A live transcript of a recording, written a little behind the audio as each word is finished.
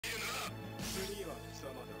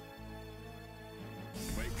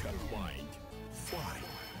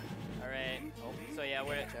Alright, so yeah,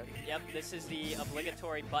 yep, this is the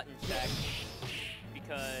obligatory button check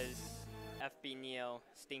because FB Neo,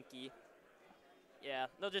 Stinky. Yeah,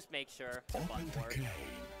 they'll just make sure the buttons work.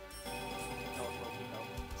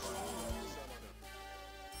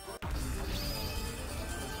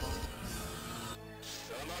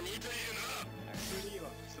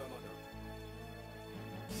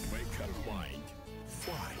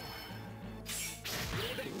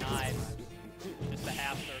 Nice. Just a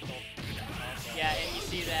half circle. Yeah, and you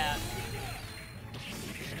see that.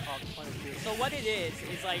 So what it is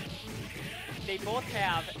like they both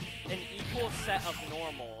have an equal set of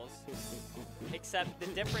normals, except the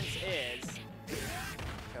difference is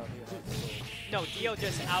no, Dio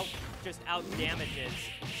just out damages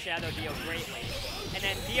Shadow Dio greatly. And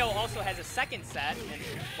then Dio also has a second set, and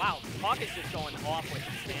wow, Hawk is just going off with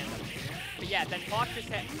his tandem. But yeah, then Hawk just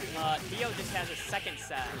Dio just has a second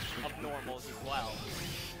set of normals as well.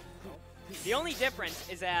 The only difference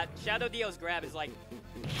is that Shadow Dio's grab is like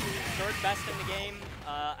third best in the game.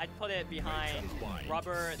 I'd put it behind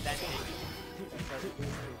Rubber, then Iggy.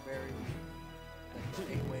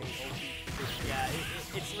 Yeah,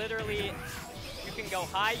 it's literally, you can go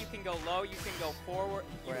high, you can go low, you can go forward,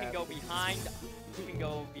 you can go behind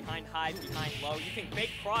high, behind low. You can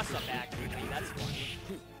fake cross up actually, that's funny.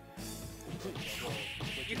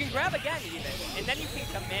 You can grab again even, and then you can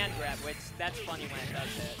command grab, which that's funny when it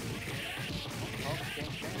does it.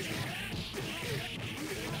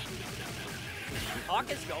 Hawk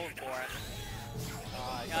is going for it.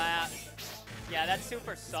 Yeah, that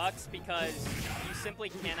super sucks because you simply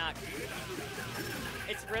cannot.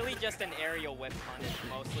 It's really just an aerial whip punish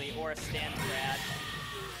mostly, or a stand grab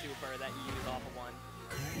super that you use off of one.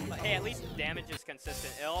 But hey, at least the damage is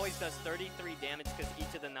consistent. It always does 33 damage because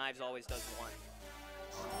each of the knives always does 1.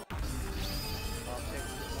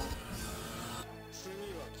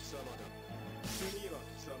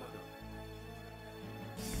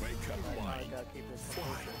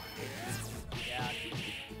 Yeah,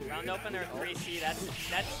 round opener 3C.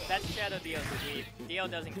 That's Shadow Dio's sweep. Dio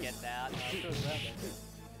doesn't get that. So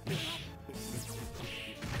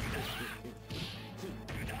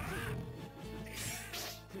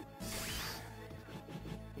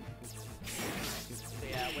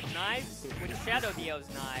yeah, with knives, with Shadow Dio's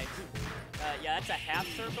knives, yeah, that's a half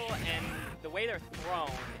circle, and the way they're thrown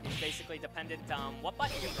is basically dependent on what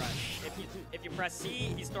button you press. If you press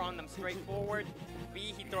C, he's throwing them straight forward.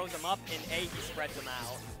 B, he throws them up, and A, he spreads them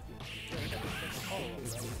out.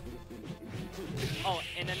 Oh,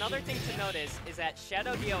 and another thing to notice is that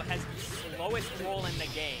Shadow Dio has the slowest roll in the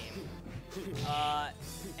game.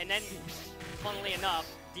 And then, funnily enough,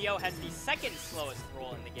 Dio has the second slowest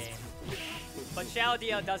roll in the game. But Shadow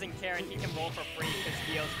Dio doesn't care, and he can roll for free because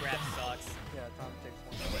Dio's grab sucks. Yeah, Tom takes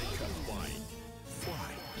one.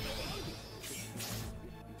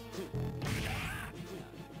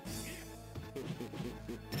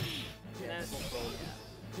 Yeah,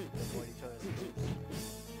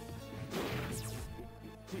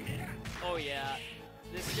 oh yeah,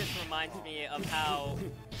 this just reminds me of how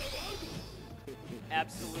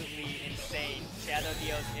absolutely insane Shadow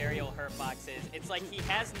Dio's aerial hurtbox is. It's like he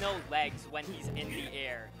has no legs when he's in the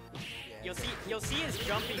air. You'll see his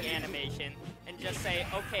jumping animation and just say,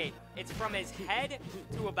 okay, it's from his head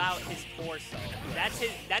to about his torso. That's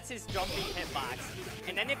his jumping hitbox.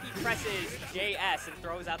 And then if he presses JS and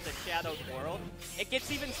throws out the shadowed world, it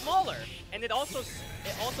gets even smaller. And it also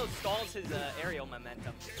stalls his aerial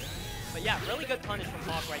momentum. But yeah, really good punish from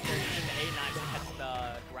Hawk right there using the A9 to catch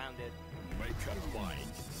the grounded.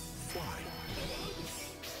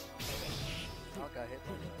 Hawk got hit.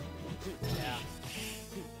 Yeah.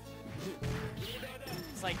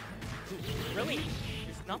 It's like, really,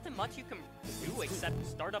 there's nothing much you can do except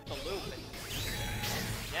start up the loop. And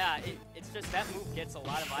yeah, it's just that move gets a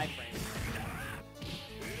lot of iframes.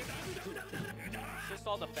 It's just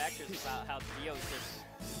all the factors about how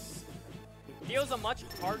Dio's a much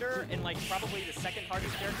harder and like probably the second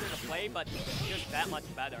hardest character to play, but just that much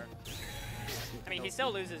better. I mean, he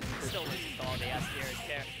still loses to all the S tiers,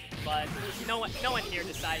 but no one here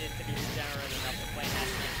decided to be degenerate enough to play that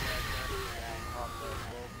character.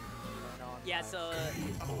 Yeah, so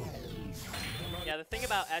yeah, the thing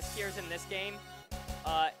about S tiers in this game,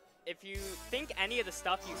 if you think any of the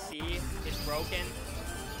stuff you see is broken,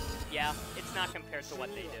 yeah, it's not compared to what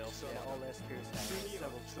they do. Yeah, all S tiers have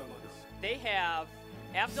several triggers. They have,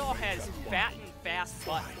 Abdul has fat and fast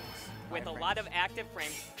buttons with a lot of active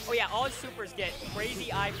frames. Oh yeah, all his supers get crazy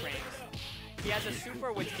iframes. He has a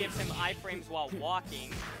super which gives him iframes while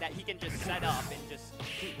walking that he can just set up and just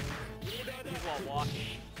use while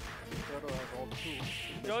walking. JoJo has all the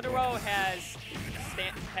Jotaro has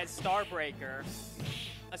Starbreaker,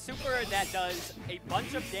 a super that does a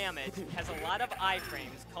bunch of damage, has a lot of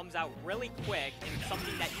iframes, comes out really quick, and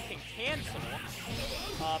something that you can cancel.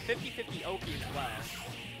 50-50 OP as well.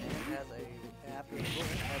 And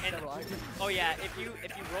has several items. Oh yeah, if you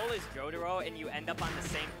roll as Jotaro and you end up on the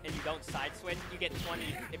same and you don't side switch, you get 20.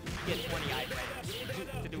 If you get 20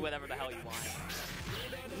 iframes to do whatever the hell you want.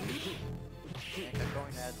 And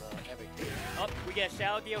going as Epic. Oh, we get a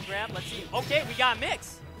Shadow Dio grab. Let's see. Okay, we got a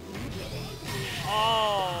mix.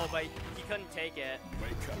 Oh, but he couldn't take it.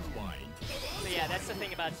 So yeah, that's the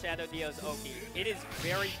thing about Shadow Dio's Oki. It is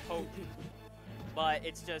very potent, but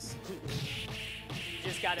it's just you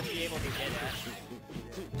just got to be able to get it.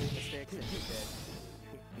 Yeah, mistakes and he's dead.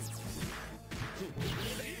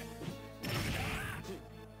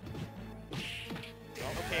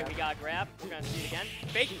 Okay, we got a grab. We're gonna see it again.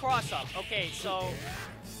 Fake cross up. Okay, so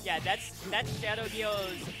yeah, that's Shadow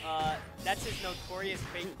Dio's. That's his notorious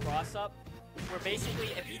fake cross up, where basically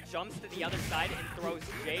if he jumps to the other side and throws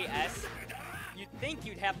JS, you'd think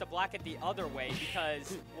you'd have to block it the other way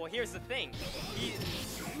because, well, here's the thing.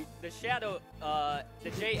 The JS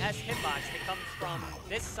hitbox, it comes from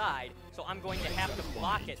this side, so I'm going to have to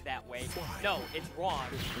block it that way. No, it's wrong.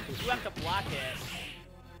 You have to block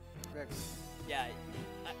it. Yeah,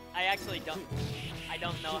 I actually don't. I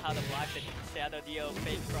don't know how to block the Shadow Dio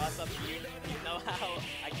fake cross up. Do you know how?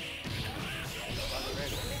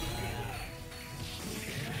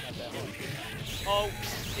 Oh,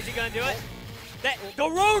 is he gonna do it? The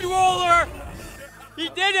Road Roller! He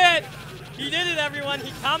did it! He did it, everyone!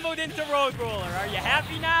 He comboed into Road Roller. Are you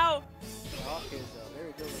happy now? Hawk is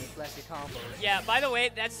very good with flashy combos. Yeah, by the way,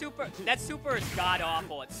 that super is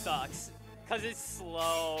god-awful. It sucks. Because it's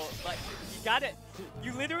slow. But you gotta...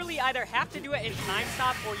 You literally either have to do it in time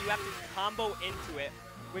stop or you have to combo into it.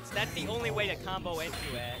 Which, that's the only way to combo into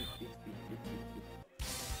it.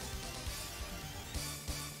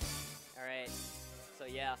 Alright. So,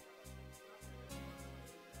 yeah.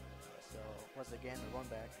 So, once again, the run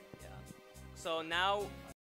back. Yeah. So, now...